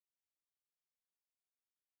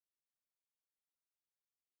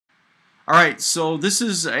All right, so this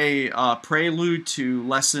is a prelude to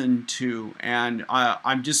lesson 2, and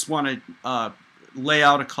I just want to lay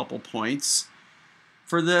out a couple points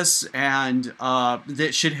for this, and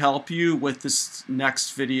that should help you with this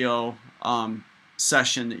next video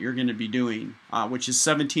session that you're going to be doing, which is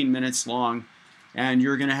 17 minutes long, and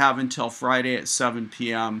you're going to have until Friday at 7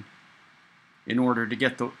 p.m. in order to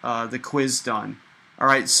get the quiz done. All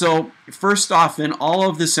right, so first off, in all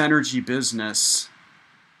of this energy business,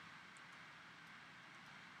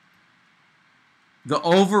 the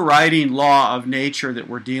overriding law of nature that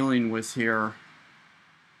we're dealing with here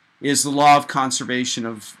is the law of conservation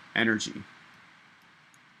of energy.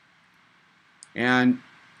 And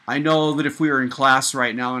I know that if we were in class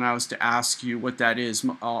right now and I was to ask you what that is,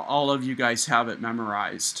 all of you guys have it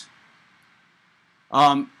memorized.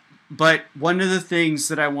 But one of the things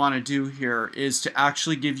that I want to do here is to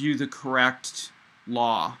actually give you the correct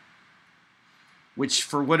law, which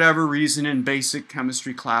for whatever reason in basic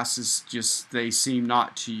chemistry classes just they seem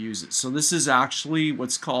not to use it. So this is actually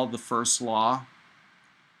what's called the first law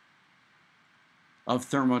of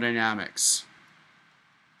thermodynamics.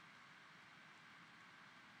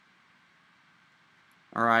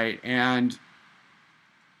 All right, and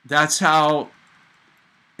that's how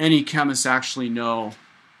any chemists actually know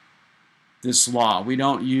this law. We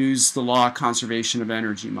don't use the law of conservation of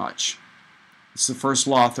energy much. It's the first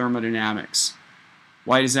law of thermodynamics.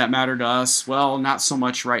 Why does that matter to us? Well, not so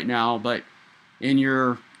much right now, but in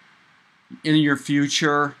your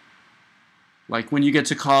future, like when you get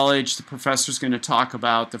to college, the professor's going to talk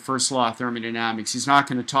about the first law of thermodynamics. He's not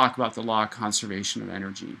going to talk about the law of conservation of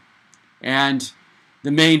energy. And the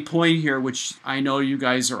main point here, which I know you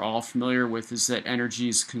guys are all familiar with, is that energy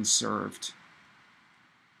is conserved.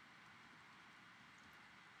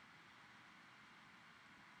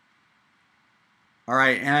 All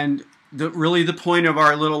right, and really the point of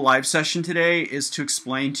our little live session today is to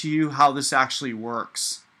explain to you how this actually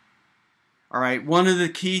works. All right, one of the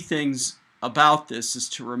key things about this is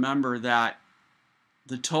to remember that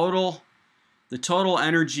the total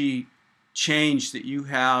energy change that you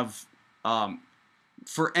have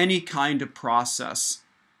for any kind of process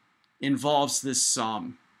involves this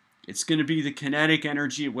sum. It's going to be the kinetic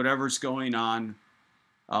energy of whatever's going on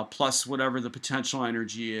plus whatever the potential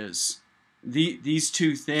energy is. These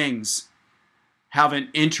two things have an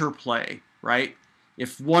interplay, right?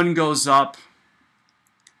 If one goes up,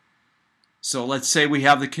 so let's say we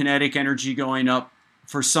have the kinetic energy going up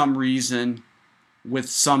for some reason with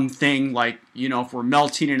something like, you know, if we're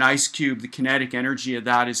melting an ice cube, the kinetic energy of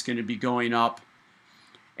that is going to be going up,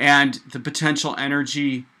 and the potential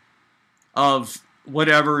energy of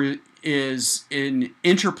whatever is in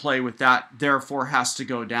interplay with that therefore has to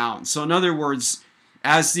go down. So in other words,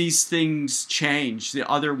 as these things change, the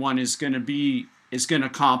other one is going to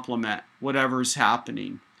complement whatever's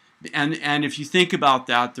happening. And if you think about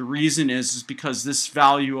that, the reason is because this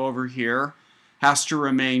value over here has to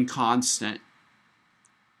remain constant.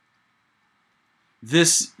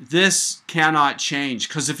 This cannot change,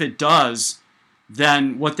 because if it does,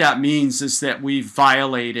 then what that means is that we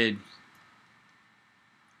violated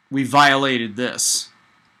this.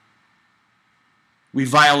 We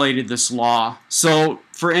violated this law. So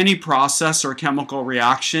for any process or chemical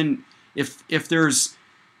reaction, if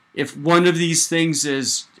one of these things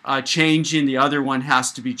is changing, the other one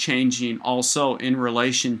has to be changing also in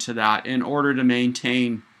relation to that in order to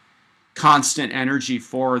maintain constant energy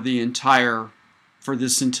for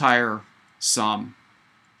this entire sum.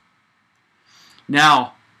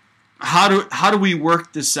 Now, how do we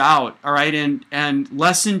work this out? All right, and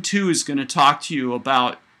lesson 2 is going to talk to you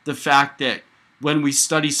about the fact that when we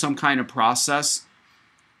study some kind of process,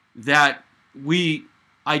 that we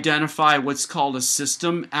identify what's called a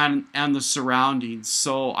system and the surroundings.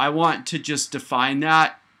 So I want to just define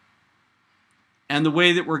that. And the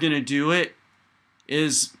way that we're going to do it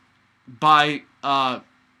is by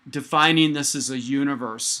defining this as a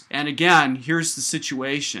universe. And again, here's the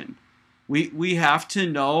situation. We have to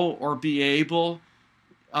know or be able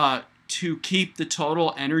to keep the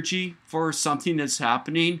total energy for something that's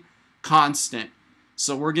happening constant.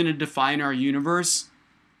 So we're going to define our universe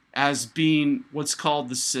as being what's called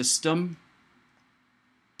the system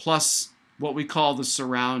plus what we call the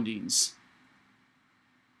surroundings.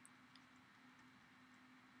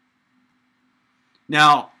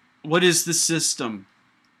 Now, what is the system?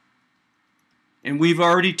 And we've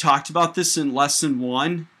already talked about this in lesson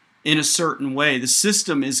 1 in a certain way. The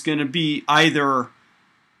system is going to be either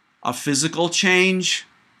a physical change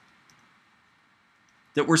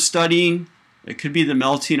that we're studying. It could be the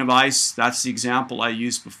melting of ice. That's the example I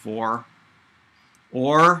used before.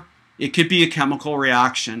 Or it could be a chemical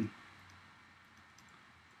reaction.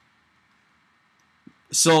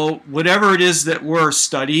 So whatever it is that we're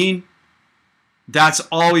studying, that's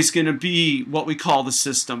always going to be what we call the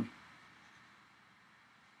system.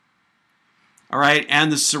 All right,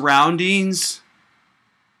 and the surroundings.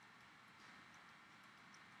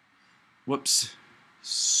 Whoops.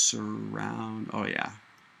 Oh yeah.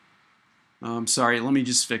 Sorry, let me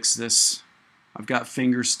just fix this. I've got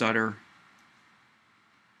finger stutter.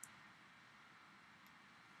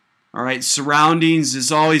 All right, surroundings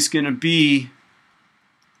is always going to be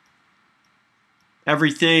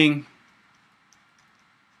everything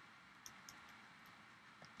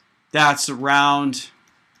that's around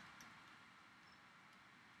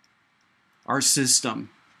our system.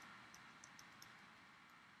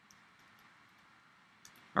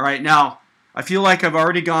 All right, now I feel like I've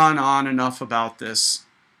already gone on enough about this,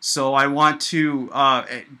 so I want to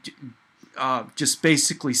just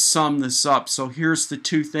basically sum this up. So here's the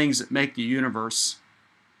two things that make the universe.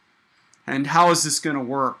 And how is this going to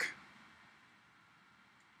work?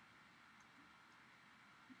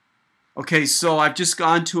 Okay, so I've just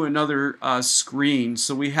gone to another screen.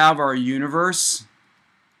 So we have our universe,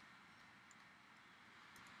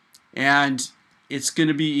 and it's going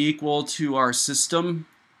to be equal to our system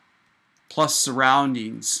plus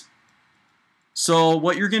surroundings. So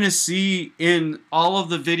what you're going to see in all of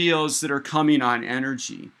the videos that are coming on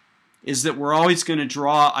energy is that we're always going to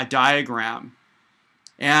draw a diagram.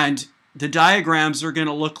 And the diagrams are going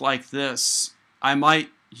to look like this. I might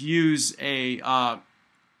use a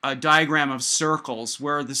diagram of circles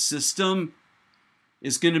where the system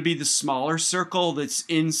is going to be the smaller circle that's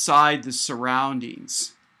inside the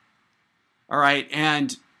surroundings. All right,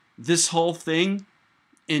 and this whole thing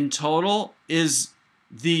in total is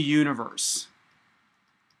the universe.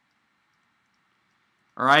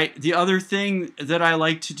 All right, the other thing that I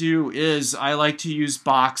like to do is I like to use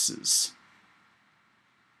boxes.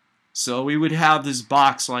 So we would have this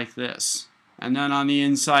box like this, and then on the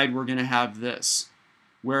inside we're going to have this,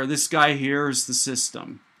 where this guy here is the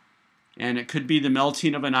system. And it could be the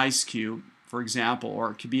melting of an ice cube, for example,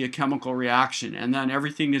 or it could be a chemical reaction, and then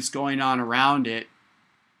everything that's going on around it.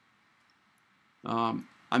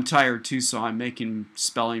 I'm tired too, so I'm making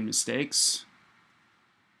spelling mistakes.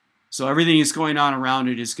 So everything that's going on around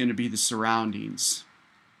it is going to be the surroundings.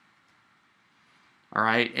 All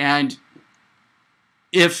right, and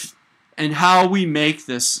how we make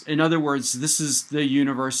this, in other words, this is the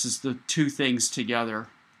universe, is the two things together.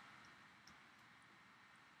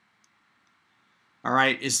 All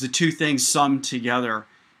right, is the two things summed together.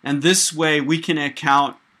 And this way we can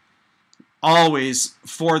account always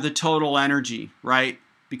for the total energy, right?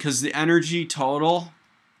 Because the energy total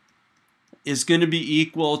is going to be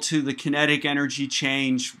equal to the kinetic energy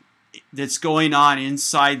change that's going on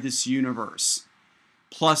inside this universe,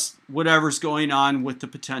 plus whatever's going on with the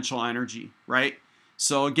potential energy, right?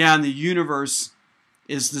 So again, the universe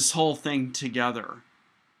is this whole thing together.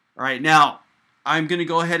 All right, now I'm going to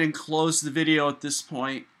go ahead and close the video at this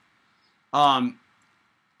point.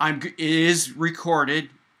 It is recorded,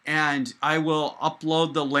 and I will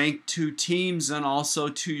upload the link to Teams and also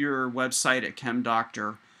to your website at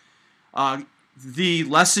ChemDoctor. The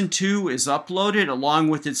lesson 2 is uploaded along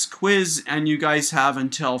with its quiz, and you guys have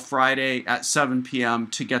until Friday at 7 p.m.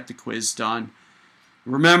 to get the quiz done.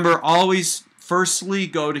 Remember, always firstly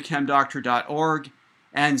go to ChemDoctor.org,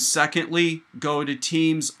 and secondly go to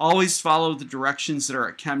Teams. Always follow the directions that are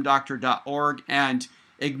at ChemDoctor.org and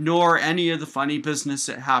ignore any of the funny business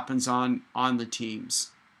that happens on the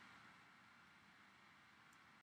Teams.